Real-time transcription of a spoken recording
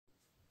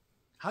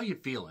How you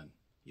feeling?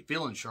 You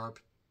feeling sharp?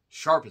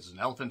 Sharp as an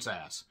elephant's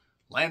ass.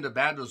 Land of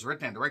Bad was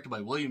written and directed by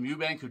William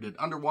Eubank, who did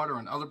Underwater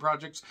and other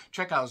projects.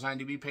 Check out his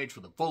IMDb page for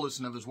the full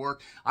list of his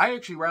work. I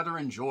actually rather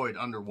enjoyed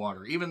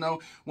Underwater, even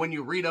though when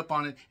you read up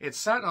on it, it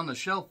sat on the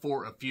shelf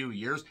for a few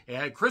years. It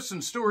had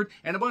Kristen Stewart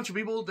and a bunch of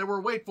people that were,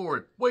 wait for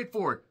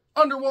it,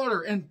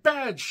 underwater, and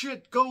bad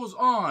shit goes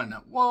on.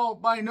 Well,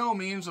 by no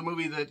means a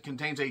movie that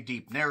contains a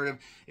deep narrative.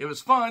 It was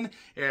fun,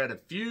 it had a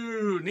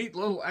few neat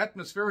little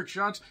atmospheric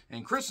shots,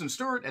 and Kristen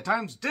Stewart at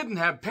times didn't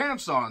have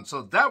pants on,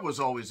 so that was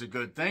always a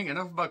good thing.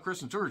 Enough about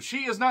Kristen Stewart.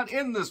 She is not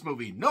in this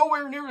movie.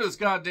 Nowhere near this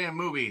goddamn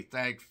movie,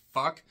 thank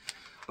fuck.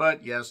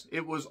 But yes,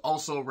 it was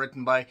also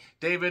written by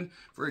David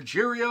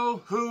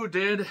Vergerio, who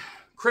did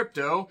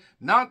Crypto,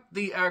 not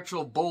the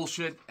actual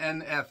bullshit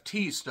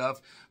NFT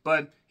stuff,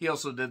 but he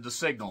also did The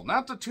Signal.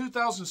 Not the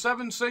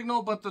 2007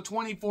 Signal, but the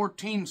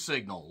 2014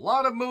 Signal. A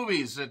lot of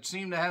movies that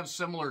seem to have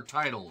similar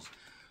titles.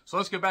 So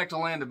let's get back to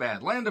Land of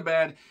Bad. Land of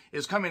Bad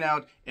is coming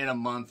out in a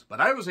month, but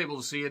I was able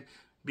to see it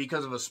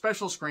because of a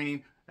special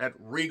screening at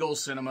Regal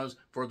Cinemas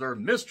for their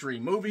Mystery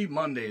Movie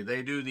Monday.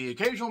 They do the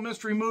occasional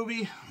mystery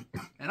movie,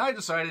 and I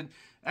decided,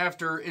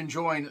 after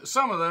enjoying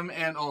some of them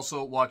and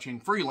also watching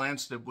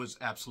Freelance that was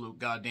absolute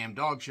goddamn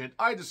dog shit,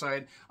 I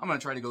decided I'm going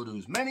to try to go to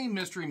as many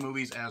mystery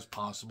movies as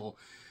possible.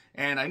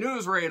 And I knew it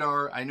was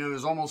radar, I knew it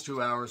was almost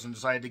 2 hours, and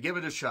decided to give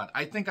it a shot.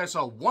 I think I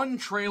saw one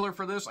trailer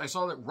for this. I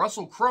saw that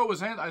Russell Crowe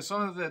was in it. I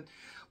saw that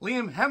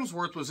Liam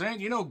Hemsworth was in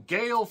it. You know,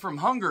 Gale from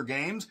Hunger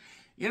Games.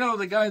 You know,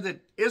 the guy that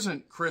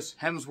isn't Chris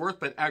Hemsworth,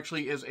 but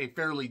actually is a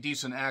fairly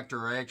decent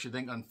actor. I actually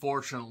think,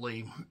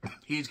 unfortunately,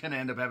 he's going to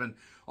end up having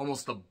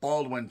almost the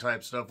Baldwin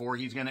type stuff, or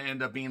he's going to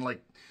end up being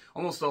like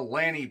almost a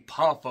Lanny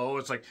Poffo.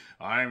 It's like,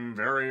 I'm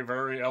very,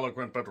 very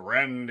eloquent, but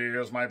Randy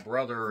is my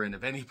brother. And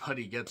if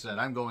anybody gets that,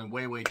 I'm going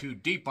way, way too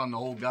deep on the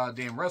whole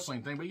goddamn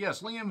wrestling thing. But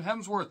yes, Liam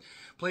Hemsworth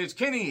plays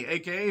Kenny,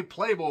 a.k.a.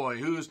 Playboy,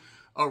 who's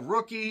a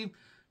rookie,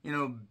 you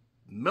know,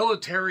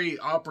 military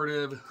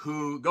operative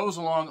who goes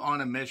along on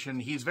a mission.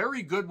 He's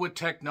very good with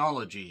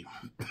technology.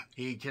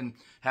 He can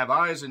have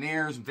eyes and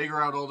ears and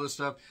figure out all this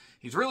stuff.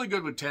 He's really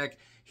good with tech.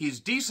 He's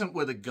decent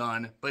with a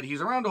gun, but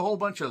he's around a whole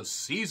bunch of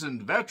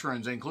seasoned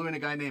veterans, including a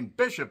guy named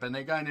Bishop and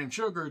a guy named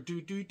Sugar.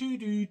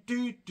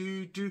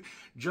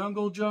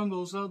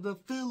 Jungles of the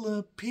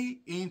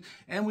Philippines.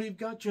 And we've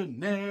got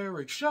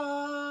generic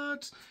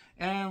shots.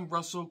 And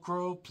Russell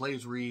Crowe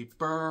plays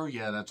Reaper.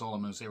 Yeah, that's all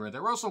I'm going to say right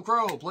there. Russell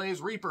Crowe plays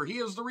Reaper. He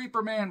is the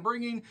Reaper Man,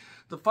 bringing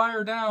the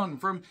fire down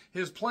from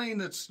his plane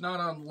that's not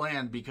on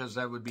land, because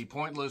that would be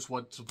pointless.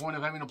 What's the point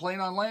of having a plane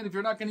on land if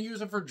you're not going to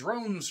use it for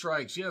drone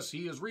strikes? Yes,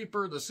 he is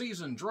Reaper, the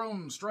seasoned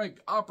drone strike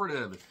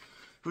operative,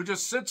 who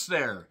just sits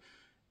there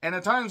and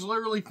at times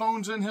literally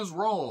phones in his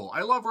role.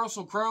 I love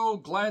Russell Crowe.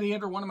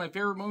 Gladiator, one of my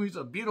favorite movies.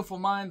 A Beautiful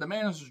Mind. The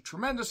man is a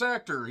tremendous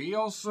actor. He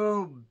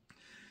also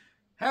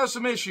has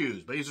some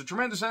issues, but he's a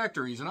tremendous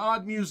actor. He's an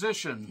odd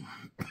musician.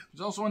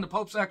 He's also in The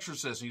Pope's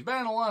Exorcist. He's been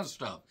in a lot of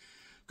stuff.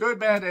 Good,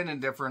 bad, and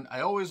indifferent.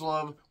 I always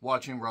love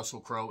watching Russell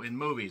Crowe in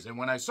movies. And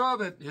when I saw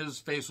that his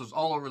face was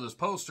all over this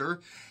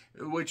poster,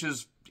 which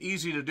is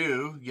easy to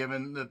do,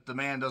 given that the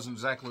man doesn't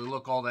exactly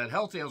look all that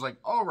healthy, I was like,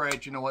 all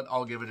right, you know what?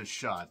 I'll give it a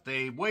shot.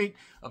 They wait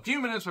a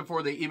few minutes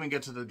before they even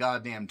get to the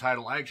goddamn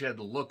title. I actually had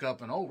to look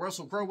up and, oh,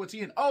 Russell Crowe, what's he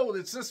in? Oh,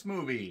 it's this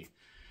movie.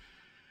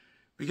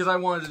 Because I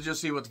wanted to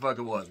just see what the fuck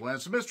it was. When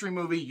it's a mystery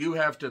movie, you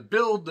have to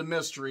build the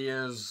mystery,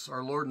 as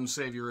our Lord and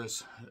Savior,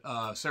 as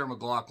Sarah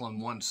McLachlan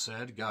once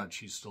said. God,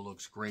 she still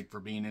looks great for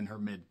being in her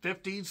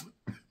mid-50s.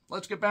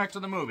 Let's get back to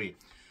the movie.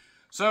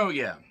 So,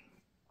 yeah.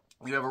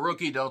 You have a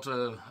rookie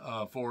Delta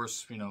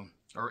Force, you know,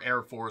 or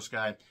Air Force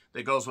guy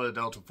that goes with a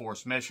Delta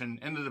Force mission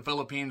into the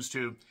Philippines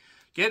to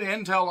get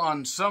intel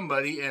on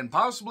somebody and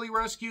possibly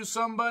rescue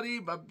somebody,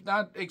 but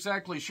not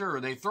exactly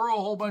sure. They throw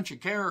a whole bunch of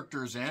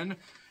characters in,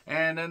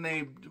 and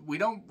then we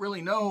don't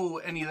really know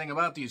anything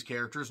about these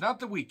characters. Not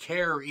that we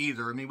care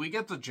either. I mean, we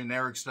get the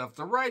generic stuff.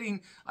 The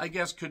writing, I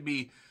guess, could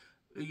be,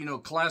 you know,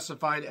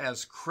 classified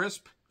as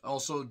crisp,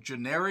 also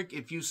generic.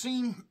 If you've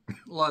seen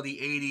a lot of the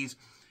 80s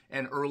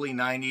and early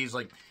 90s,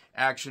 like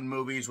action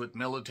movies with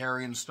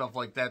military and stuff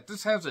like that,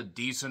 this has a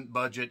decent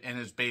budget and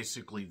is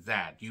basically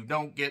that. You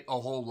don't get a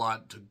whole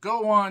lot to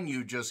go on.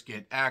 You just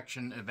get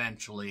action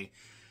eventually.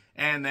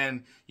 And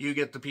then you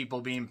get the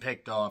people being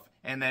picked off,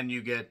 and then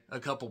you get a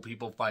couple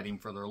people fighting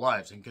for their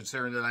lives. And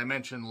considering that I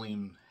mentioned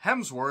Liam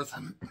Hemsworth,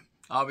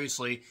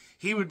 obviously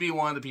he would be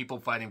one of the people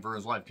fighting for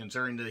his life.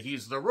 Considering that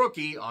he's the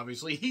rookie,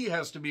 obviously he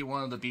has to be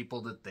one of the people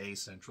that they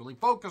centrally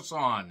focus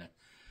on.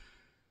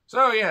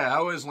 So yeah,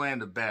 how is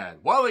Land of Bad?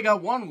 Well, they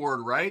got one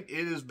word right.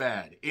 It is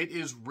bad. It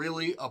is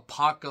really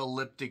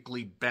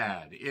apocalyptically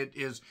bad. It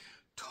is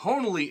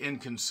tonally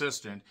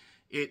inconsistent.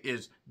 It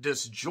is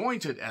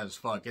disjointed as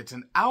fuck. It's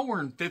an hour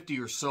and 50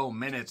 or so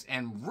minutes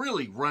and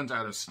really runs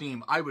out of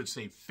steam, I would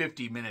say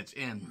 50 minutes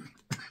in.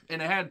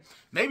 And it had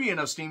maybe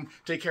enough steam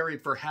to carry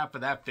it for half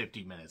of that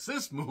 50 minutes.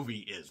 This movie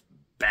is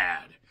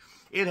bad.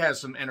 It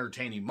has some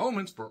entertaining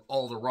moments for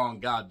all the wrong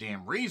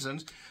goddamn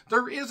reasons.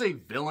 There is a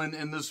villain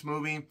in this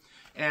movie,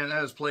 and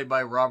that is played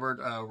by Robert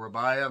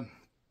Rabaya.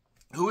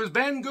 who has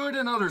been good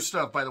in other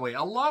stuff, by the way.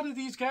 A lot of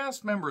these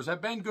cast members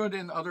have been good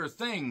in other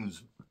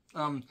things.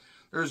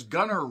 There's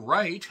Gunnar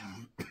Wright.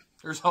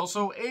 There's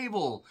also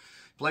Abel,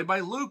 played by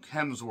Luke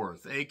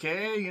Hemsworth,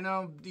 a.k.a., you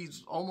know,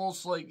 he's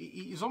almost like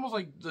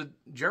the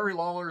Jerry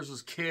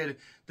Lawler's kid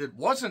that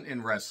wasn't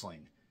in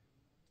wrestling.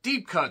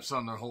 Deep cuts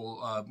on the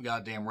whole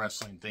goddamn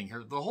wrestling thing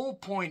here. The whole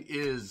point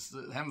is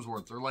that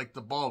Hemsworth, they're like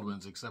the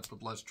Baldwins, except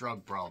with less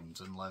drug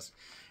problems and less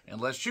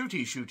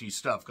shooty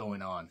stuff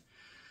going on.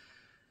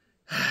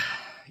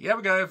 You have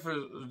a guy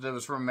that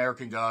was from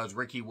American Gods,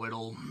 Ricky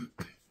Whittle.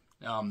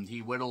 He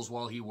whittles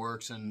while he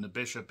works, and the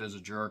Bishop is a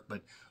jerk.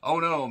 But, oh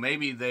no,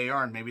 maybe they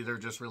aren't. Maybe they're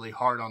just really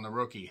hard on the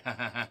rookie.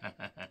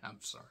 I'm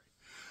sorry.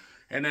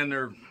 And then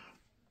there's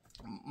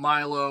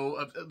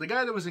Milo, the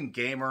guy that was in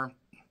Gamer,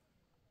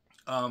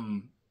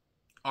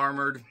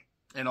 Armored,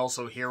 and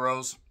also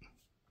Heroes.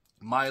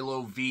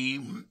 Milo V,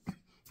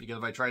 because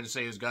if I try to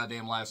say his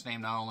goddamn last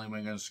name, not only am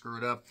I going to screw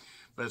it up,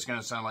 but it's going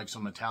to sound like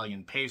some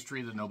Italian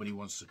pastry that nobody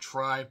wants to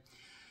try.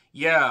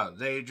 Yeah,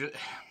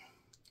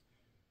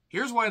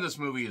 here's why this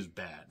movie is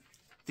bad.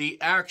 The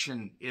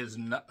action is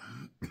not...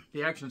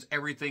 The action's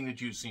everything that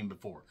you've seen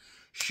before.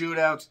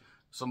 Shootouts,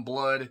 some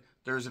blood,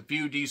 there's a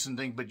few decent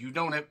things, but you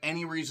don't have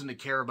any reason to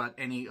care about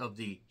any of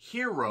the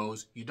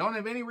heroes. You don't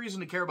have any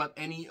reason to care about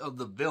any of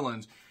the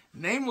villains.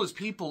 Nameless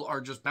people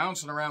are just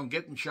bouncing around,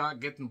 getting shot,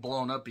 getting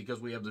blown up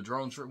because we have the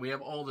drones. We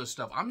have all this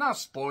stuff. I'm not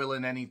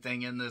spoiling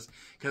anything in this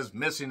because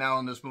missing out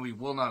on this movie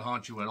will not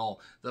haunt you at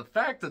all. The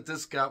fact that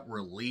this got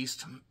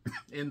released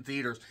in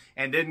theaters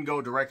and didn't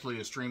go directly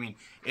to streaming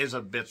is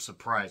a bit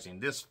surprising.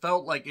 This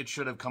felt like it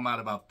should have come out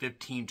about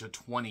 15 to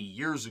 20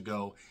 years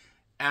ago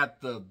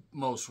at the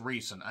most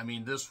recent. I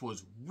mean, this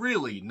was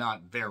really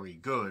not very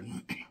good.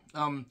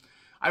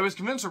 I was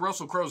convinced that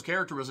Russell Crowe's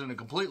character was in a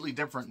completely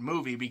different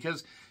movie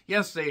because,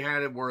 yes, they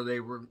had it where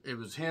it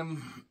was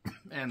him,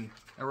 and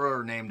I wrote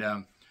her name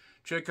down.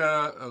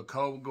 Chika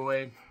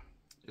Okogwe.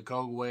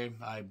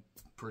 I'm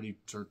pretty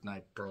certain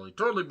I probably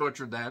totally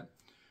butchered that.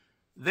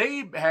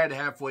 They had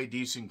halfway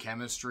decent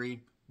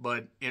chemistry,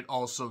 but it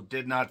also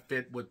did not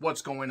fit with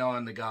what's going on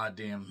in the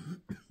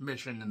goddamn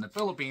mission in the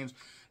Philippines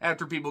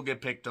after people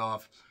get picked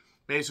off.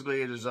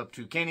 Basically, it is up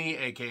to Kenny,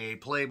 a.k.a.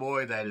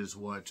 Playboy, that is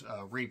what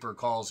Reaper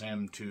calls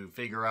him, to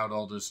figure out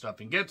all this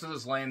stuff and get to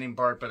this landing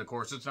part, but of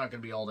course it's not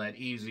going to be all that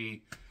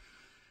easy.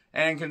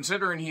 And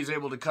considering he's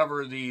able to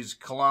cover these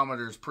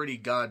kilometers pretty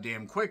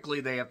goddamn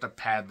quickly, they have to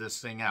pad this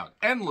thing out.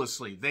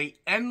 Endlessly. They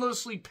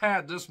endlessly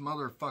pad this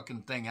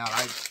motherfucking thing out.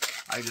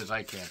 I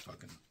can't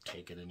fucking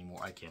take it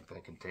anymore. I can't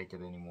fucking take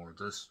it anymore.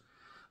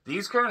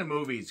 These kind of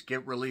movies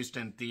get released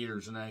in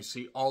theaters, and I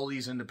see all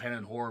these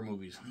independent horror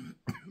movies,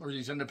 or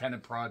these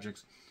independent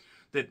projects,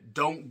 that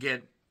don't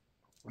get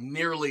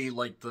nearly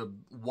like the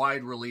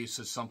wide release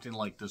as something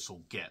like this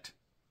will get.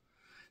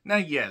 Now,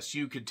 yes,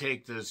 you could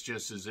take this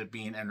just as it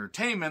being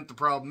entertainment. The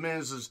problem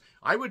is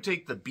I would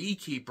take The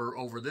Beekeeper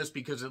over this,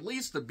 because at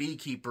least The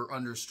Beekeeper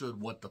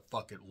understood what the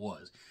fuck it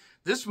was.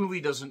 This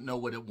movie doesn't know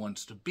what it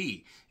wants to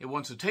be. It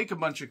wants to take a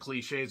bunch of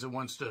cliches. It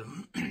wants to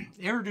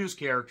introduce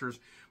characters,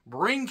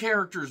 bring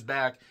characters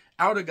back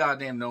out of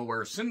goddamn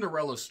nowhere,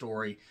 Cinderella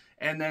story,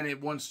 and then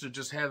it wants to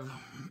just have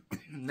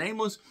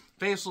nameless,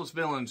 faceless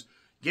villains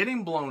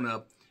getting blown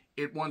up.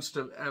 It wants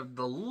to have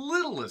the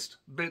littlest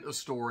bit of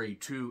story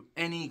to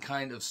any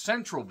kind of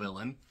central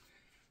villain.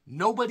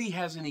 Nobody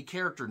has any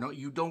character. No,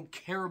 you don't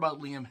care about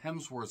Liam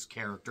Hemsworth's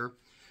character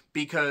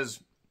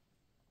because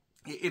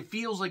it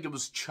feels like it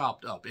was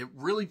chopped up. It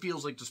really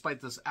feels like,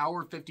 despite this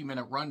hour,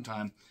 50-minute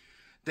runtime,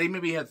 they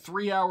maybe had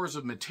 3 hours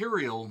of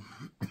material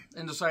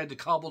and decided to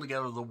cobble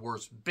together the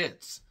worst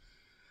bits.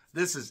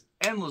 This is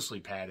endlessly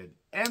padded,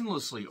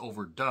 endlessly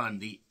overdone.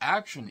 The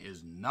action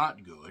is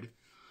not good.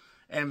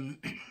 And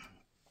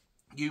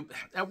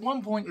at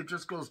one point, it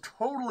just goes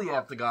totally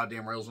off the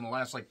goddamn rails in the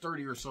last,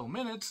 30 or so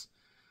minutes.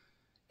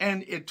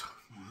 And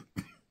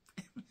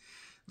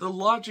the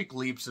logic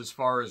leaps as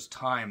far as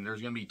time.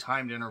 There's going to be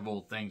timed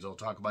interval things I'll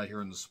talk about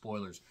here in the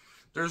spoilers.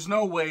 There's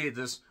no way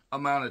this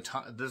amount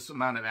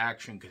of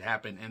action could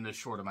happen in this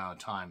short amount of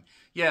time.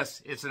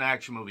 Yes, it's an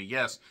action movie.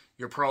 Yes,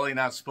 you're probably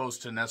not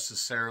supposed to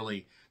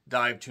necessarily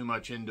dive too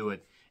much into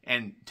it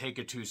and take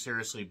it too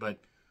seriously. But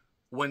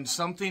when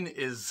something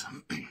is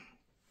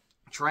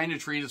trying to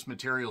treat its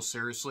material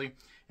seriously,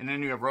 and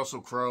then you have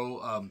Russell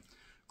Crowe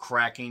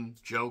cracking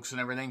jokes and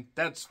everything,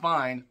 that's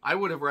fine. I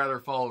would have rather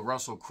followed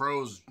Russell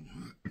Crowe's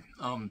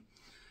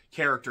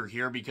character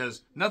here,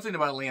 because nothing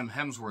about Liam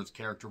Hemsworth's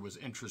character was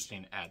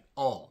interesting at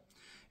all.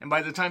 And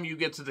by the time you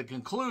get to the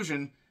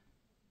conclusion,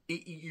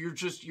 you're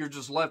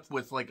just left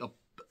with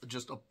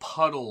just a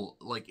puddle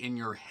in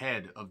your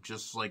head of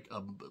just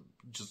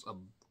a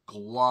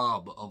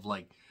glob of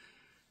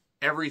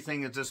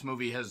everything that this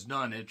movie has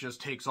done. It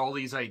just takes all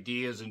these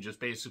ideas and just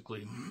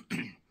basically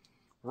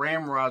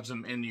ramrods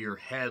them into your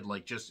head.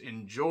 Like, just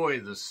enjoy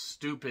the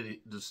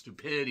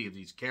stupidity of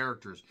these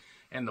characters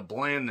and the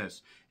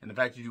blandness and the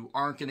fact that you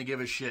aren't going to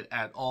give a shit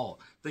at all.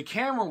 The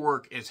camera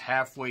work is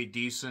halfway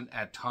decent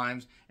at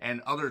times,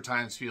 and other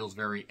times feels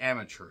very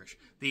amateurish.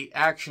 The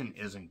action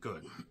isn't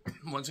good.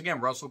 Once again,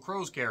 Russell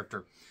Crowe's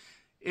character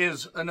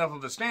is enough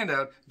of a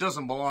standout,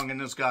 doesn't belong in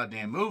this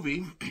goddamn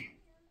movie.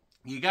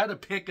 You got to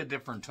pick a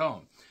different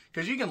tone.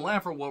 Because you can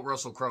laugh at what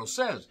Russell Crowe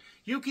says.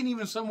 You can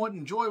even somewhat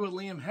enjoy what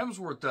Liam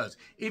Hemsworth does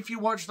if you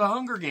watch The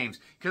Hunger Games.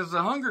 Because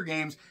The Hunger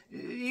Games,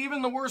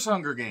 even the worst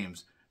Hunger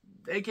Games,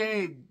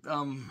 a.k.a.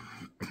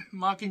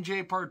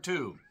 Mockingjay Part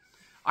 2,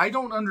 I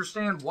don't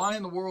understand why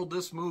in the world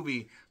this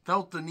movie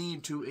felt the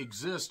need to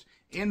exist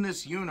in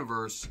this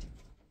universe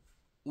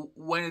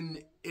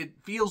when it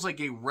feels like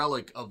a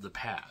relic of the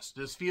past.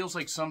 This feels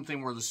like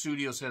something where the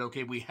studio said,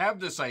 okay, we have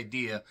this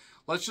idea,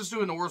 let's just do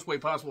it in the worst way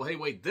possible. Hey,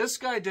 wait, this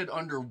guy did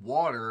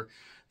Underwater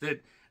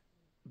that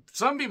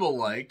some people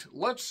liked.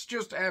 Let's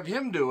just have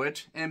him do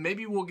it, and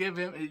maybe we'll give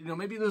him,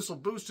 maybe this will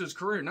boost his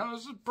career. No,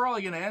 this is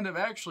probably going to end up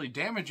actually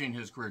damaging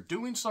his career.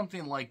 Doing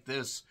something like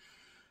this,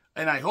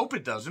 and I hope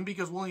it doesn't,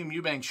 because William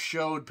Eubanks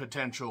showed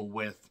potential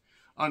with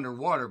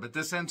Underwater, but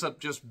this ends up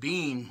just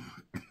being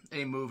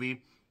a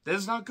movie that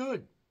is not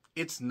good.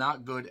 It's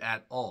not good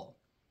at all.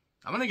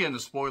 I'm going to get into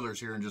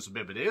spoilers here in just a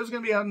bit, but it is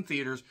going to be out in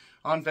theaters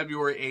on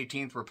February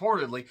 18th,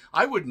 reportedly.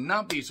 I would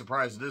not be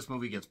surprised if this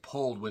movie gets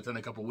pulled within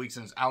a couple weeks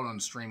and is out on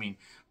streaming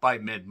by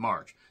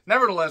mid-March.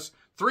 Nevertheless,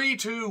 3,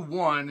 2,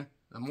 1,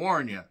 I'm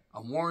warning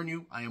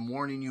you. I am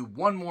warning you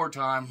one more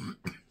time.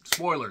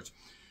 Spoilers.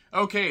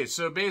 Okay,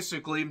 so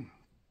basically,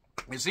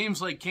 it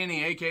seems like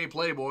Kenny, a.k.a.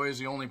 Playboy, is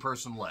the only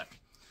person left.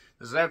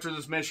 This is after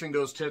this mission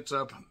goes tits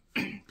up.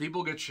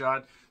 People get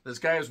shot. This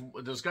guy's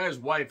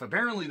wife,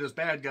 apparently this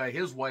bad guy,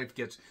 his wife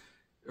gets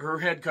her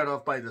head cut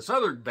off by this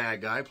other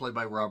bad guy, played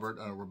by Robert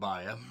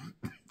Rabaya.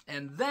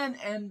 And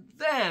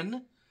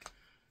then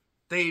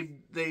they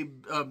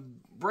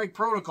break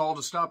protocol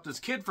to stop this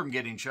kid from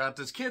getting shot.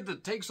 This kid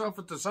that takes off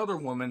with this other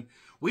woman.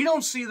 We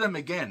don't see them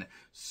again.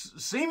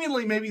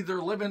 Seemingly, maybe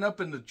they're living up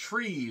in the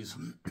trees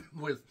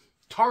with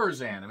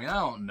Tarzan. I mean, I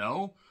don't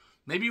know.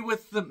 Maybe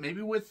with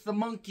the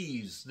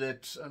monkeys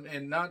that,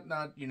 and not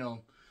not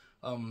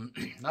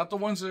the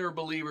ones that are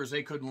believers.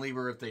 They couldn't leave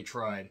her if they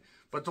tried.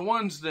 But the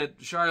ones that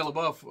Shia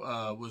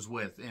LaBeouf was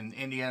with in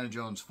Indiana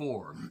Jones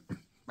 4.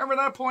 Remember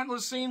that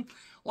pointless scene?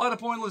 A lot of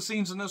pointless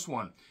scenes in this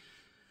one.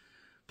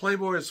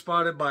 Playboy is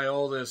spotted by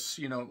all this,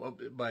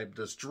 by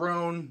this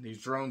drone.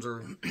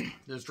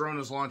 This drone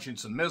is launching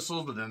some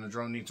missiles, but then the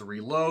drone needs to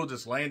reload.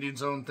 This landing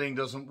zone thing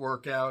doesn't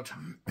work out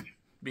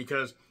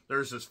because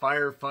there's this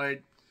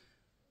firefight.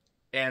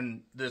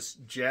 And this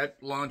jet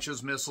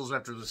launches missiles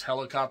after this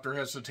helicopter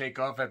has to take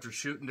off after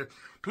shooting.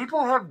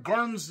 People have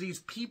guns. These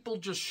people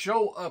just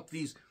show up.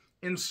 These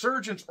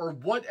insurgents or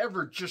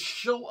whatever just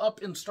show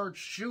up and start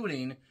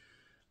shooting.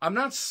 I'm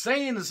not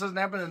saying this doesn't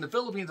happen in the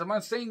Philippines. I'm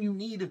not saying you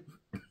need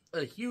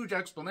a huge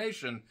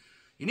explanation.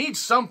 You need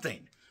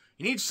something.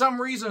 You need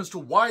some reason as to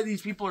why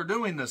these people are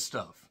doing this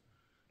stuff.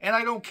 And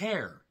I don't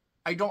care.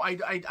 I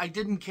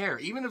didn't care.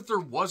 Even if there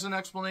was an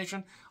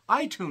explanation,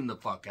 I tuned the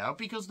fuck out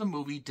because the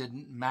movie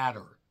didn't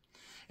matter.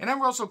 And then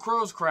Russell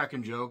Crowe's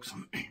cracking jokes.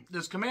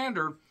 This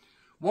commander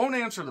won't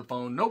answer the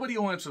phone. Nobody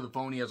will answer the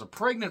phone. He has a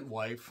pregnant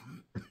wife.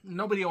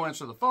 Nobody will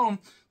answer the phone.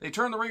 They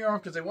turn the ringer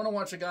off because they want to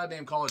watch a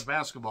goddamn college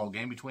basketball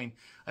game between,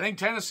 I think,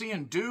 Tennessee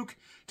and Duke.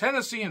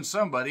 Tennessee and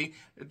somebody.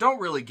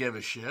 Don't really give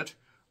a shit.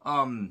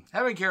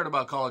 Haven't cared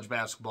about college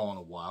basketball in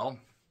a while.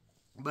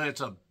 But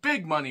it's a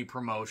big money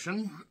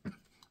promotion.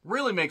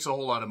 Really makes a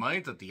whole lot of money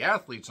that the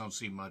athletes don't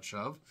see much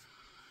of.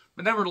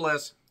 But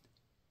nevertheless,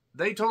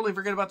 they totally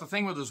forget about the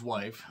thing with his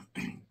wife.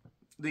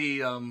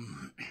 The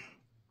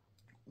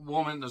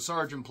woman, the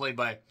sergeant played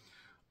by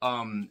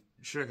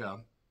Chica,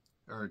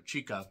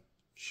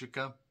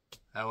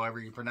 however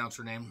you pronounce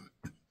her name.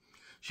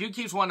 She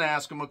keeps wanting to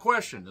ask him a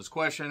question. This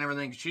question and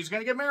everything. She's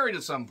going to get married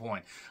at some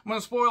point. I'm going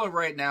to spoil it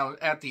right now.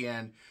 At the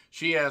end,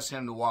 she asks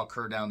him to walk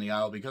her down the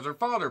aisle because her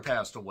father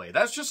passed away.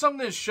 That's just something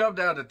that's shoved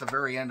out at the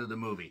very end of the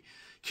movie.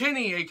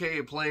 Kenny,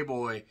 a.k.a.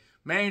 Playboy,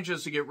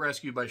 manages to get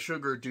rescued by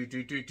Sugar,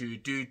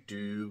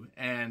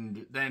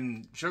 and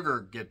then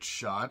Sugar gets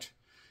shot,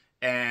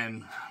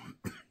 and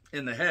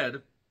in the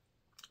head,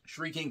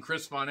 shrieking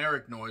Chris Von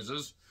Erich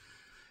noises,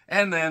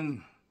 and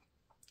then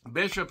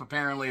Bishop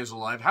apparently is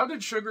alive. How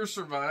did Sugar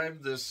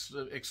survive this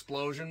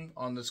explosion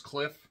on this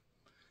cliff?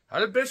 How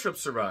did Bishop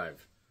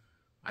survive?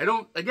 I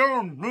don't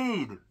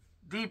need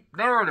deep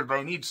narrative.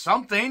 I need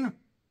something.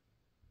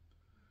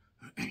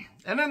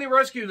 And then they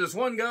rescue this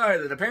one guy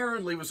that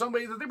apparently was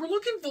somebody that they were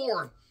looking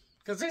for.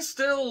 Because they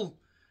still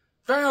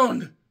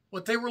found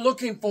what they were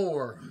looking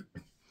for.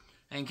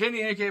 And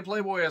Kenny, a.k.a.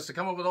 Playboy, has to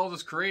come up with all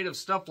this creative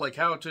stuff like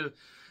how to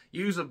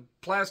use a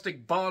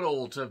plastic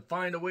bottle to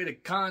find a way to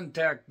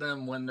contact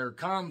them when their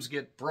comms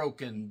get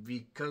broken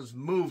because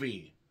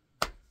movie.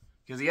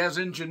 Because he has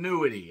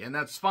ingenuity, and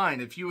that's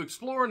fine. If you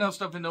explore enough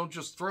stuff and don't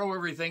just throw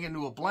everything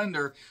into a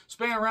blender,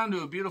 span around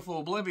to a beautiful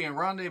oblivion,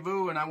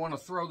 rendezvous, and I want to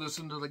throw this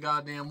into the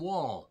goddamn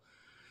wall.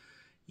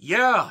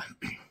 Yeah,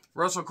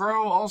 Russell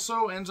Crowe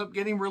also ends up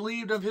getting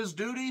relieved of his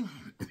duty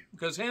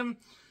because him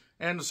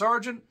and the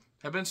sergeant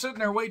have been sitting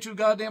there way too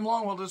goddamn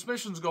long while this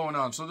mission's going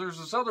on. So there's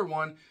this other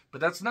one,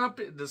 but that's not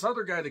this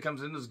other guy that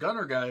comes in, this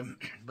gunner guy,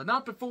 but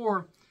not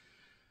before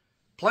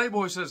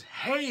Playboy says,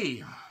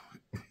 hey,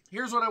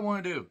 here's what I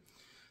want to do.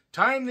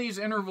 Time these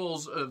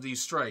intervals of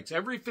these strikes.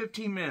 Every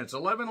 15 minutes,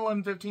 11,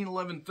 11:15,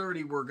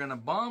 11:30, we're going to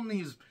bomb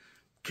these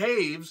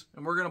caves,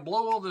 and we're going to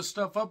blow all this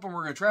stuff up, and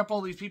we're going to trap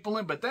all these people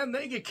in, but then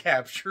they get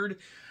captured.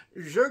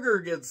 Sugar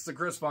gets the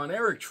Chris Von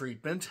Erich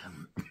treatment,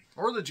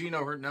 or the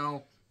Gino Hurt,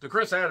 no, the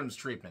Chris Adams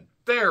treatment.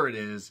 There it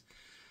is.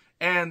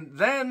 And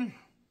then,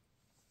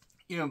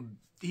 you know,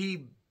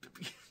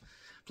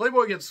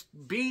 Playboy gets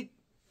beat.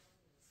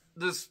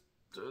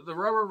 The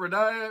Robert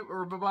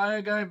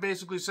Rabaya guy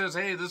basically says,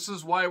 hey, this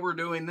is why we're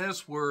doing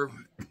this. We're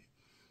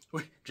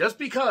just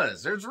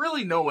because. There's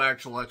really no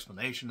actual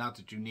explanation, not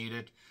that you need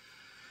it.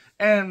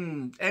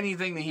 And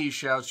anything that he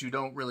shouts, you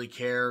don't really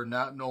care.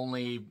 Not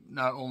only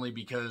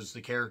because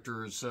the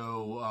character is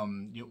so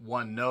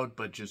one note,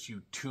 but just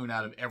you tune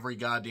out of every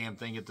goddamn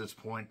thing at this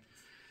point.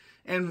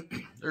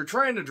 And they're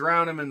trying to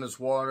drown him in this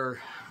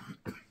water,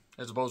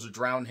 as opposed to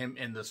drown him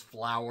in this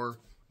flour.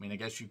 I mean, I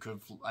guess you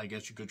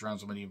could drown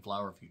somebody in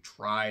flour if you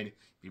tried.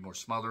 Be more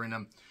smothering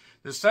them.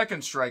 The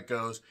second strike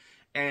goes,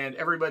 and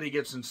everybody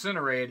gets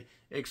incinerated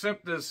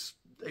except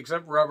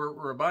Robert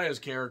Rabaya's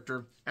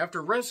character.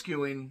 After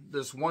rescuing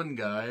this one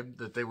guy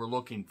that they were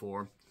looking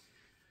for,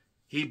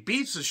 he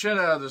beats the shit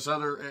out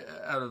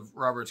of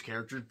Robert's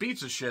character,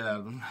 beats the shit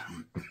out of him,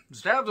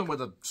 stabs him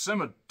with a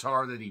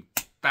scimitar that he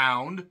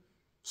found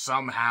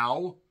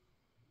somehow,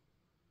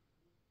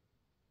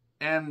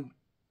 and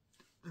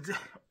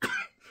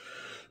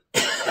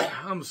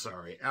I'm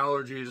sorry,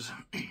 allergies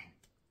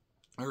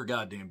are a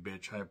goddamn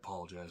bitch. I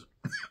apologize,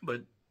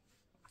 but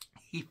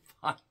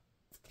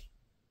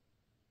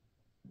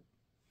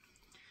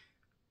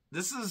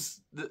This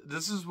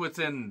is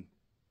within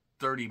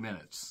 30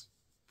 minutes.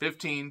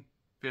 15,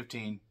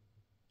 15,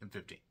 and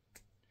 15.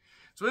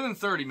 It's within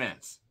 30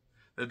 minutes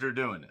that they're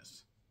doing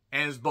this.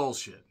 And it's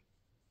bullshit.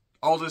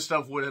 All this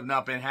stuff would have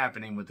not been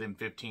happening within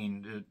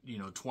 15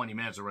 to 20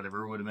 minutes or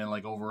whatever. It would have been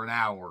like over an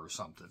hour or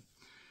something.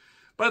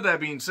 But that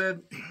being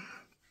said,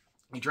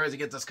 he tries to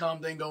get this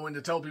calm thing going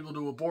to tell people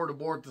to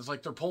abort. It's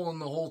like they're pulling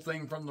the whole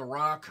thing from The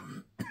Rock.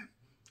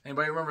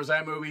 Anybody remembers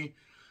that movie?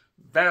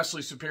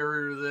 Vastly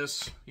superior to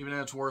this, even in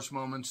its worst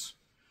moments.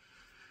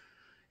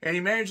 And he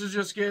managed to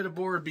just get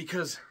aboard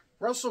because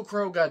Russell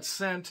Crowe got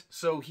sent,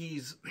 so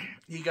he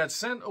got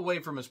sent away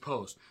from his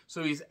post.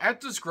 So he's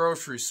at this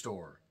grocery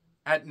store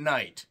at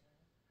night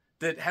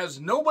that has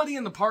nobody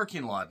in the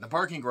parking lot, in the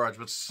parking garage,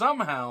 but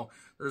somehow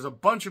there's a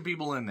bunch of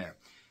people in there.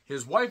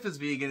 His wife is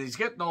vegan, he's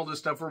getting all this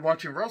stuff. We're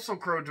watching Russell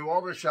Crowe do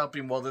all this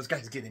shopping while this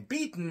guy's getting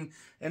beaten,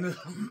 and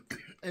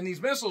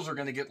these missiles are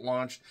going to get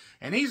launched,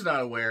 and he's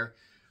not aware.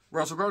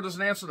 Russell Crowe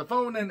doesn't answer the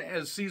phone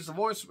and sees the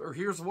voice or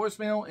hears the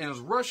voicemail and is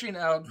rushing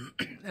out.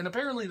 And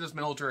apparently this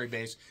military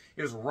base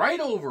is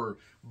right over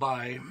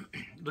by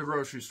the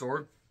grocery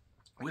store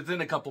within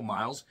a couple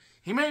miles.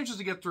 He manages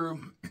to get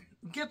through,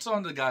 gets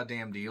on the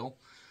goddamn deal,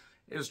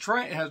 has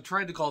tried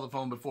to call the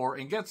phone before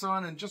and gets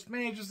on and just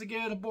manages to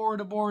get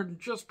aboard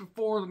just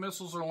before the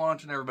missiles are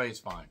launched and everybody's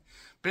fine.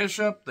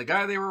 Bishop, the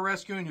guy they were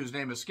rescuing whose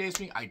name escapes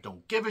me, I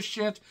don't give a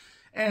shit,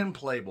 and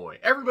Playboy.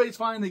 Everybody's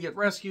fine, they get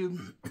rescued.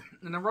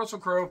 And then Russell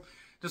Crowe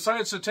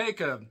decides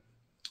to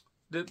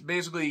that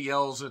basically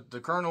yells at the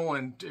colonel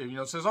and,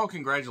 says, oh,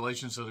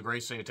 congratulations to the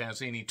great state of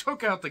Tennessee. And he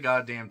took out the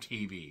goddamn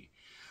TV.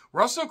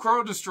 Russell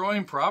Crowe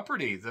destroying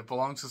property that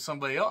belongs to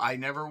somebody else. I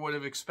never would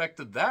have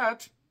expected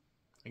that.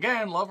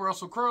 Again, love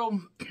Russell Crowe.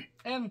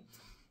 And,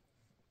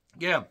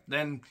 yeah,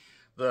 then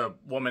the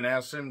woman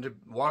asks him to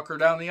walk her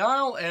down the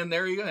aisle. And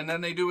there you go. And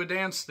then they do a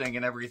dance thing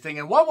and everything.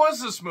 And what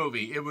was this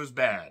movie? It was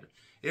bad.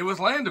 It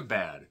was Land of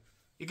Bad.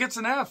 It gets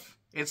an F.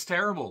 It's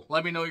terrible.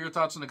 Let me know your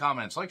thoughts in the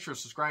comments. Like, share,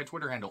 subscribe,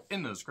 Twitter handle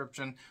in the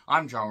description.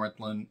 I'm John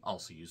Ritlin. I'll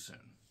see you soon.